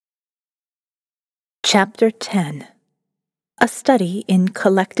Chapter 10. A Study in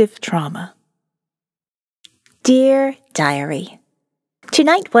Collective Trauma. Dear Diary,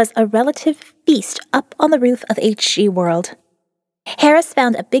 tonight was a relative feast up on the roof of HG World. Harris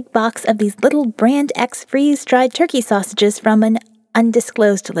found a big box of these little Brand X freeze-dried turkey sausages from an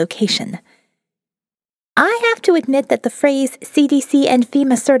undisclosed location. I have to admit that the phrase CDC and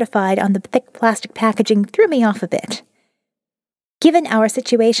FEMA certified on the thick plastic packaging threw me off a bit. Given our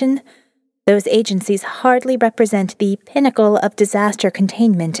situation, those agencies hardly represent the pinnacle of disaster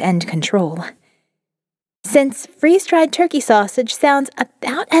containment and control. Since freeze-dried turkey sausage sounds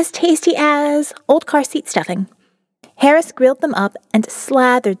about as tasty as old car seat stuffing, Harris grilled them up and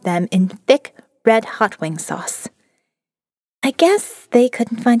slathered them in thick red hot wing sauce. I guess they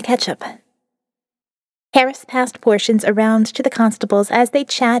couldn't find ketchup. Harris passed portions around to the constables as they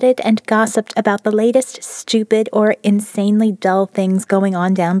chatted and gossiped about the latest stupid or insanely dull things going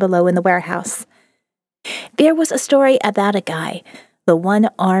on down below in the warehouse. There was a story about a guy, the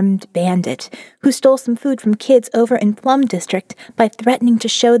one-armed bandit, who stole some food from kids over in Plum District by threatening to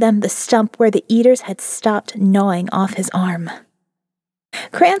show them the stump where the eaters had stopped gnawing off his arm.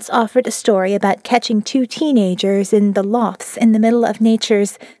 Krantz offered a story about catching two teenagers in the lofts in the middle of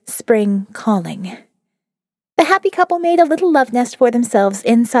nature's spring calling. The happy couple made a little love nest for themselves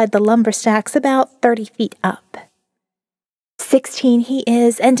inside the lumber stacks about 30 feet up. 16 he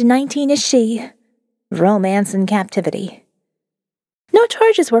is, and 19 is she. Romance in captivity. No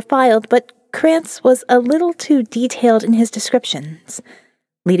charges were filed, but Krantz was a little too detailed in his descriptions,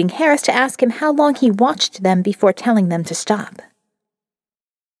 leading Harris to ask him how long he watched them before telling them to stop.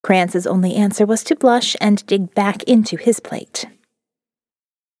 Krantz's only answer was to blush and dig back into his plate.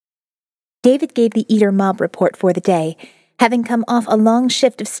 David gave the Eater Mob report for the day, having come off a long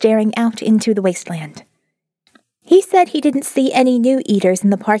shift of staring out into the wasteland. He said he didn't see any new eaters in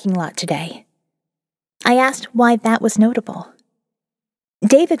the parking lot today. I asked why that was notable.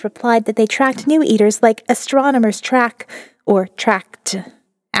 David replied that they tracked new eaters like astronomers tracked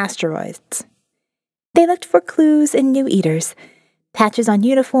asteroids. They looked for clues in new eaters, patches on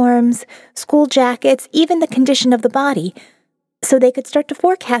uniforms, school jackets, even the condition of the body, so they could start to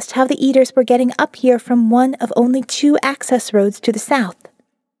forecast how the eaters were getting up here from one of only 2 access roads to the south.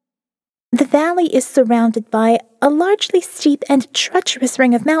 The valley is surrounded by a largely steep and treacherous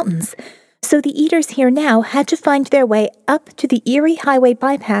ring of mountains, so the eaters here now had to find their way up to the Erie Highway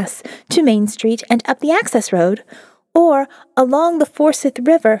bypass to Main Street and up the access road, or along the Forsyth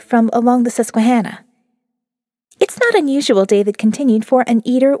River from along the Susquehanna. It's not unusual, David continued, for an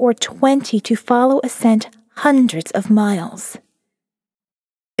eater or 20 to follow a scent hundreds of miles.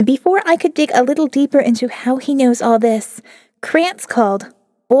 Before I could dig a little deeper into how he knows all this, Krantz called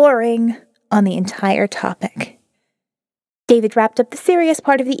boring on the entire topic. David wrapped up the serious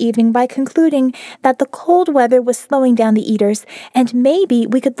part of the evening by concluding that the cold weather was slowing down the eaters, and maybe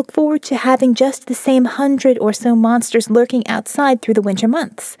we could look forward to having just the same 100 or so monsters lurking outside through the winter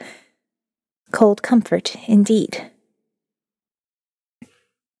months. Cold comfort, indeed.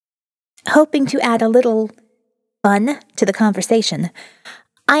 Hoping to add a little fun to the conversation,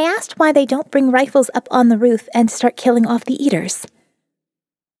 I asked why they don't bring rifles up on the roof and start killing off the eaters.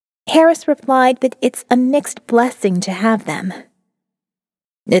 Harris replied that it's a mixed blessing to have them.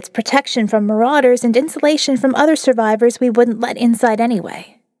 It's protection from marauders and insulation from other survivors we wouldn't let inside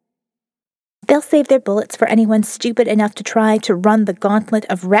anyway. They'll save their bullets for anyone stupid enough to try to run the gauntlet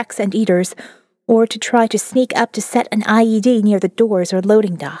of wrecks and eaters, or to try to sneak up to set an IED near the doors or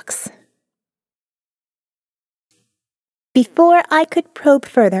loading docks. Before I could probe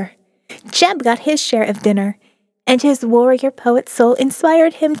further, Jeb got his share of dinner, and his warrior poet soul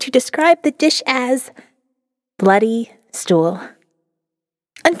inspired him to describe the dish as bloody stool.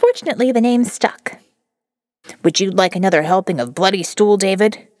 Unfortunately, the name stuck. Would you like another helping of bloody stool,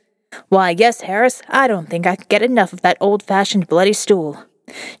 David? Why, yes, Harris, I don't think I could get enough of that old-fashioned bloody stool.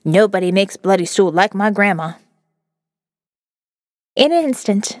 Nobody makes bloody stool like my grandma. In an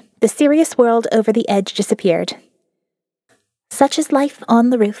instant, the serious world over the edge disappeared. Such is life on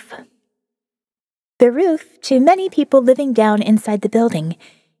the roof. The roof, to many people living down inside the building,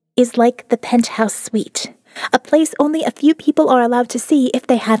 is like the penthouse suite, a place only a few people are allowed to see if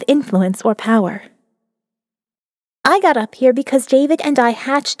they have influence or power. I got up here because David and I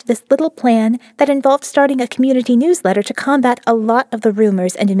hatched this little plan that involved starting a community newsletter to combat a lot of the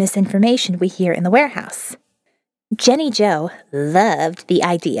rumors and misinformation we hear in the warehouse. Jenny Jo loved the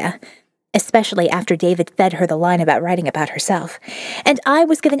idea, especially after David fed her the line about writing about herself, and I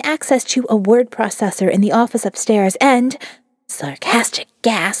was given access to a word processor in the office upstairs and, sarcastic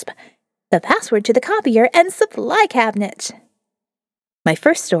gasp, the password to the copier and supply cabinet. My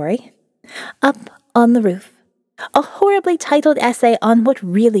first story, up on the Roof, a horribly titled essay on what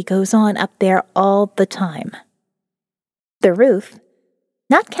really goes on up there all the time. The roof,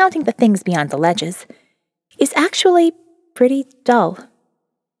 not counting the things beyond the ledges, is actually pretty dull.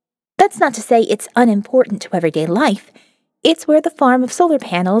 That's not to say it's unimportant to everyday life. It's where the farm of solar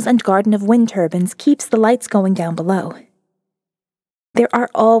panels and garden of wind turbines keeps the lights going down below. There are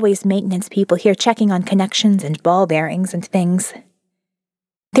always maintenance people here checking on connections and ball bearings and things.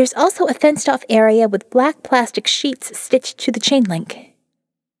 There's also a fenced-off area with black plastic sheets stitched to the chain link.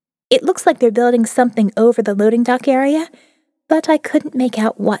 It looks like they're building something over the loading dock area, but I couldn't make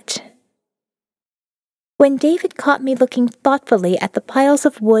out what. When David caught me looking thoughtfully at the piles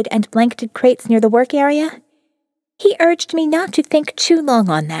of wood and blanketed crates near the work area, he urged me not to think too long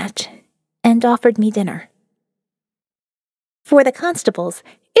on that, and offered me dinner. For the constables,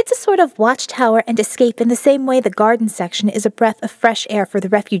 it's a sort of watchtower and escape in the same way the garden section is a breath of fresh air for the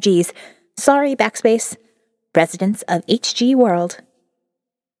refugees, sorry, backspace, residents of HG World.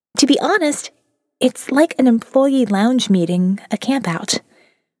 To be honest, it's like an employee lounge meeting, a campout.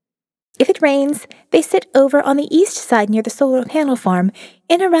 If it rains, they sit over on the east side near the solar panel farm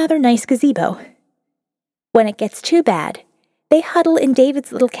in a rather nice gazebo. When it gets too bad, they huddle in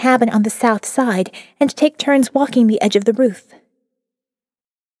David's little cabin on the south side and take turns walking the edge of the roof.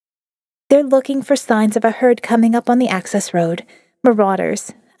 They're looking for signs of a herd coming up on the access road,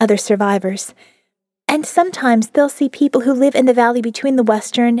 marauders, other survivors, and sometimes they'll see people who live in the valley between the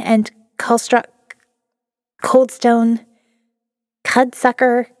Western and Coldstone,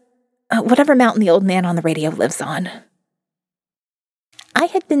 Cudsucker, whatever mountain the old man on the radio lives on. I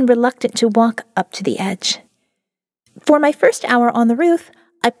had been reluctant to walk up to the edge. For my first hour on the roof,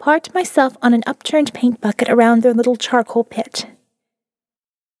 I parked myself on an upturned paint bucket around their little charcoal pit.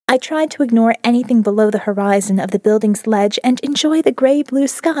 I tried to ignore anything below the horizon of the building's ledge and enjoy the gray-blue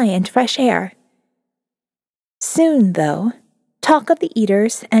sky and fresh air. Soon, though, talk of the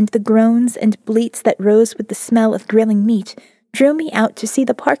eaters and the groans and bleats that rose with the smell of grilling meat drew me out to see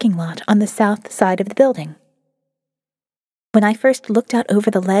the parking lot on the south side of the building. When I first looked out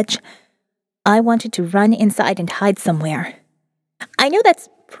over the ledge, I wanted to run inside and hide somewhere. I know that's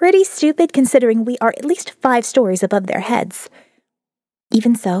pretty stupid considering we are at least 5 stories above their heads.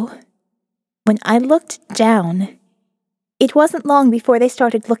 Even so, when I looked down, it wasn't long before they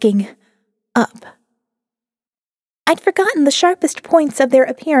started looking up. I'd forgotten the sharpest points of their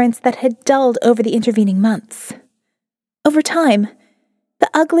appearance that had dulled over the intervening months. Over time, the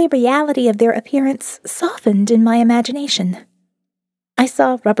ugly reality of their appearance softened in my imagination. I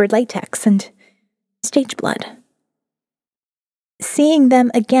saw rubber latex and stage blood. Seeing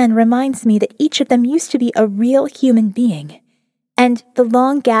them again reminds me that each of them used to be a real human being, and the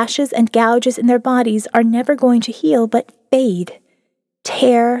long gashes and gouges in their bodies are never going to heal but fade,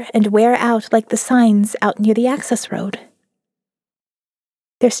 tear, and wear out like the signs out near the access road.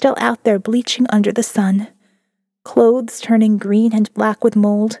 They're still out there bleaching under the sun, clothes turning green and black with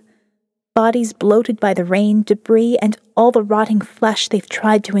mold, bodies bloated by the rain, debris, and all the rotting flesh they've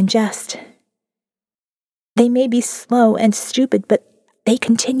tried to ingest. They may be slow and stupid, but they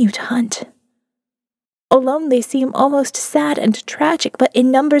continue to hunt. Alone they seem almost sad and tragic, but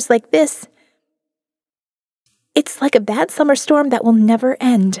in numbers like this, it's like a bad summer storm that will never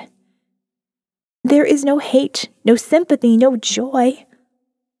end. There is no hate, no sympathy, no joy.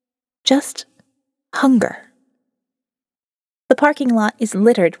 Just hunger. The parking lot is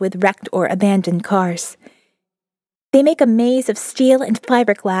littered with wrecked or abandoned cars. They make a maze of steel and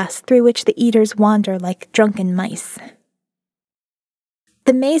fiberglass through which the eaters wander like drunken mice.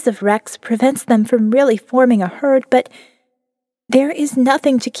 The maze of wrecks prevents them from really forming a herd, but there is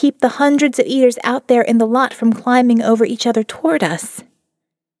nothing to keep the hundreds of eaters out there in the lot from climbing over each other toward us.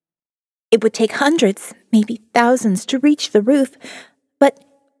 It would take hundreds, maybe thousands, to reach the roof, but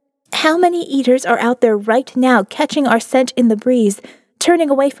how many eaters are out there right now catching our scent in the breeze, turning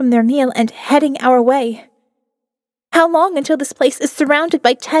away from their meal and heading our way? How long until this place is surrounded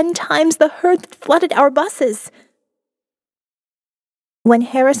by 10 times the herd that flooded our buses? When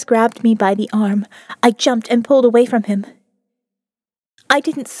Harris grabbed me by the arm, I jumped and pulled away from him. I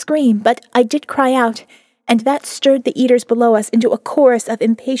didn't scream, but I did cry out, and that stirred the eaters below us into a chorus of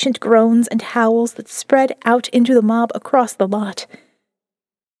impatient groans and howls that spread out into the mob across the lot.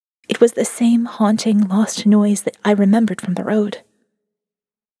 It was the same haunting, lost noise that I remembered from the road.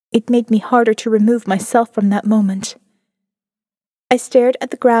 It made me harder to remove myself from that moment. I stared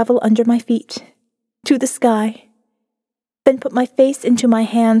at the gravel under my feet, to the sky, then put my face into my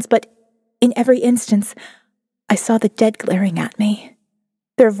hands, but in every instance, I saw the dead glaring at me.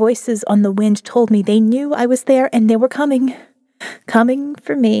 Their voices on the wind told me they knew I was there and they were coming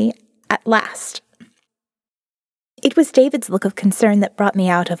for me at last. It was David's look of concern that brought me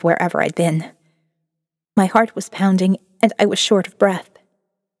out of wherever I'd been. My heart was pounding, and I was short of breath.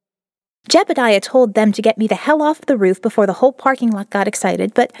 Jebediah told them to get me the hell off the roof before the whole parking lot got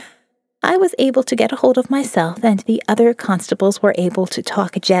excited, but I was able to get a hold of myself, and the other constables were able to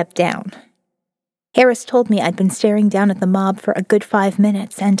talk Jeb down. Harris told me I'd been staring down at the mob for a good 5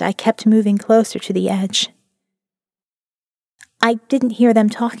 minutes, and I kept moving closer to the edge. I didn't hear them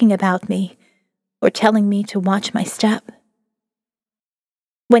talking about me, or telling me to watch my step.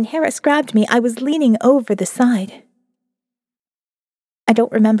 When Harris grabbed me, I was leaning over the side. I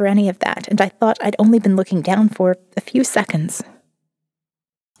don't remember any of that, and I thought I'd only been looking down for a few seconds.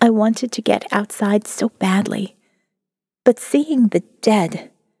 I wanted to get outside so badly, but seeing the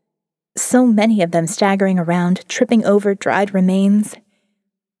dead, so many of them staggering around, tripping over dried remains,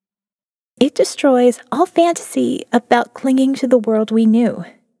 it destroys all fantasy about clinging to the world we knew.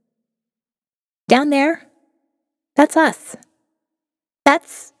 Down there, that's us.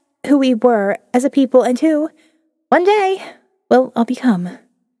 That's who we were as a people and who, one day, will all become.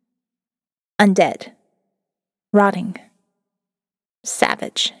 Undead. Rotting.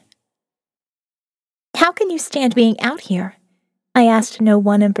 Savage. How can you stand being out here? I asked no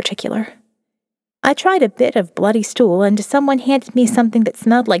one in particular. I tried a bit of bloody stool, and someone handed me something that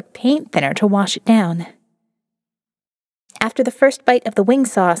smelled like paint thinner to wash it down. After the first bite of the wing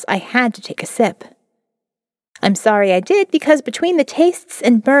sauce, I had to take a sip. I'm sorry I did, because between the tastes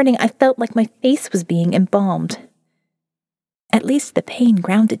and burning, I felt like my face was being embalmed. At least the pain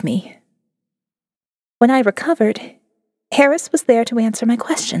grounded me. When I recovered, Harris was there to answer my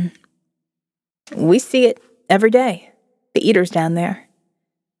question. We see it every day, the eaters down there.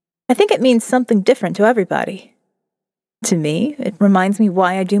 I think it means something different to everybody. To me, it reminds me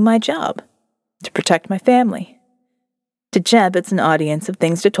why I do my job, to protect my family. To Jeb, it's an audience of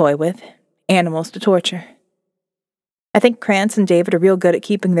things to toy with, animals to torture. I think Krantz and David are real good at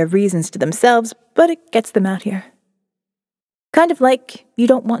keeping their reasons to themselves, but it gets them out here. Kind of like you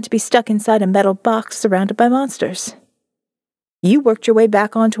don't want to be stuck inside a metal box surrounded by monsters. You worked your way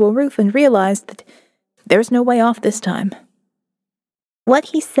back onto a roof and realized that there's no way off this time. What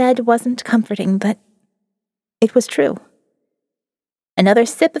he said wasn't comforting, but it was true. Another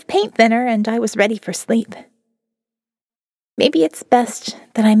sip of paint thinner, and I was ready for sleep. Maybe it's best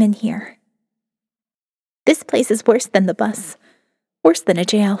that I'm in here. This place is worse than the bus, worse than a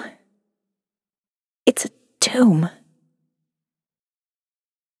jail. It's a tomb.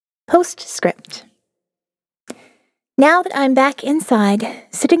 Postscript. Now that I'm back inside,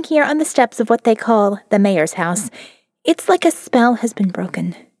 sitting here on the steps of what they call the mayor's house, it's like a spell has been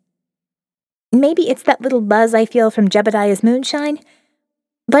broken. Maybe it's that little buzz I feel from Jebediah's moonshine,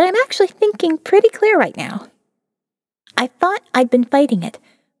 but I'm actually thinking pretty clear right now. I thought I'd been fighting it,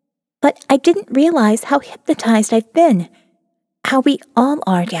 but I didn't realize how hypnotized I've been, how we all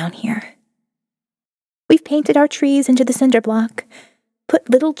are down here. We've painted our trees into the cinder block, put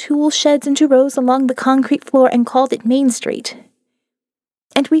little tool sheds into rows along the concrete floor and called it Main Street.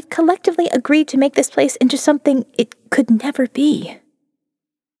 And we've collectively agreed to make this place into something it could never be.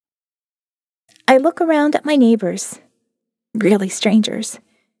 I look around at my neighbors, really strangers,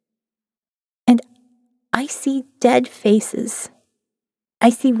 and I see dead faces. I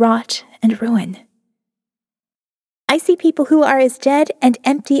see rot and ruin. I see people who are as dead and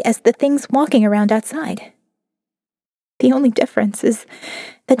empty as the things walking around outside. The only difference is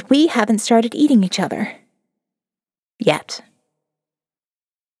that we haven't started eating each other. Yet.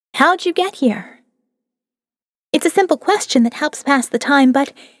 How'd you get here? It's a simple question that helps pass the time,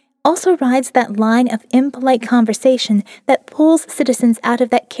 but also rides that line of impolite conversation that pulls citizens out of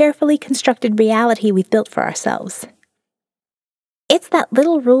that carefully constructed reality we've built for ourselves. It's that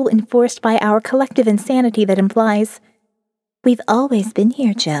little rule enforced by our collective insanity that implies, "We've always been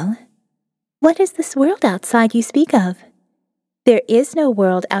here, Jill. What is this world outside you speak of? There is no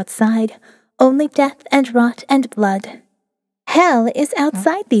world outside, only death and rot and blood. Hell is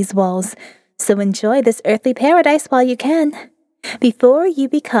outside these walls, so enjoy this earthly paradise while you can, before you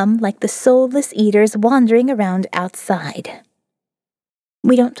become like the soulless eaters wandering around outside."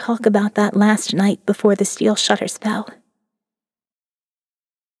 We don't talk about that last night before the steel shutters fell.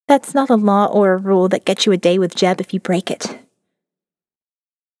 That's not a law or a rule that gets you a day with Jeb if you break it.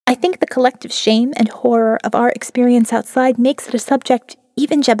 I think the collective shame and horror of our experience outside makes it a subject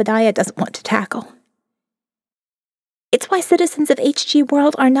even Jebediah doesn't want to tackle. It's why citizens of HG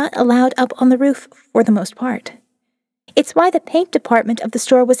World are not allowed up on the roof for the most part. It's why the paint department of the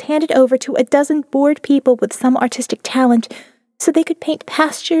store was handed over to a dozen bored people with some artistic talent so they could paint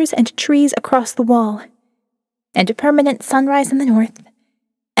pastures and trees across the wall, and a permanent sunrise in the north,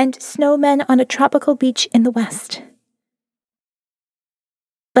 and snowmen on a tropical beach in the west.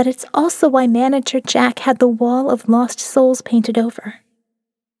 But it's also why Manager Jack had the Wall of Lost Souls painted over.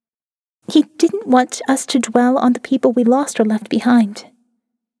 He didn't want us to dwell on the people we lost or left behind.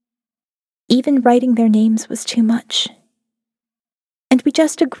 Even writing their names was too much. And we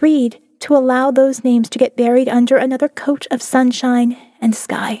just agreed to allow those names to get buried under another coat of sunshine and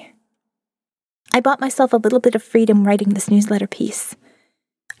sky. I bought myself a little bit of freedom writing this newsletter piece.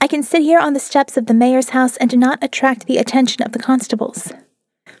 I can sit here on the steps of the mayor's house and not attract the attention of the constables.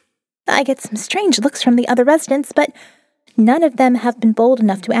 I get some strange looks from the other residents, but none of them have been bold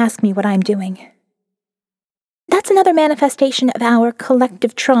enough to ask me what I'm doing. That's another manifestation of our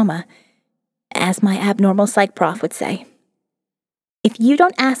collective trauma, as my abnormal psych prof would say. If you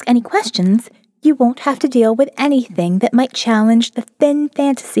don't ask any questions, you won't have to deal with anything that might challenge the thin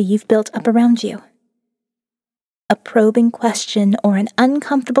fantasy you've built up around you. A probing question or an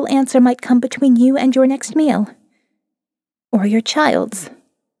uncomfortable answer might come between you and your next meal, or your child's,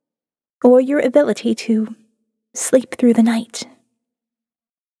 or your ability to sleep through the night.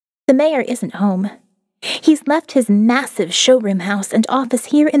 The mayor isn't home. He's left his massive showroom house and office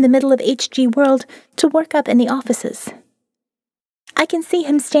here in the middle of HG World to work up in the offices. I can see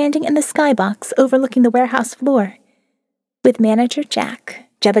him standing in the skybox overlooking the warehouse floor, with Manager Jack,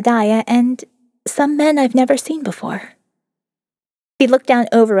 Jebediah, and some men I've never seen before. They look down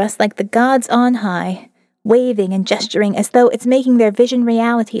over us like the gods on high, waving and gesturing as though it's making their vision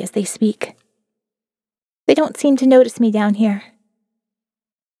reality as they speak. They don't seem to notice me down here.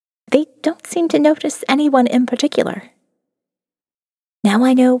 They don't seem to notice anyone in particular. Now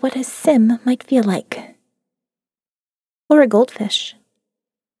I know what a sim might feel like. Or a goldfish.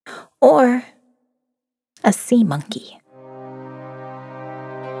 Or a sea monkey.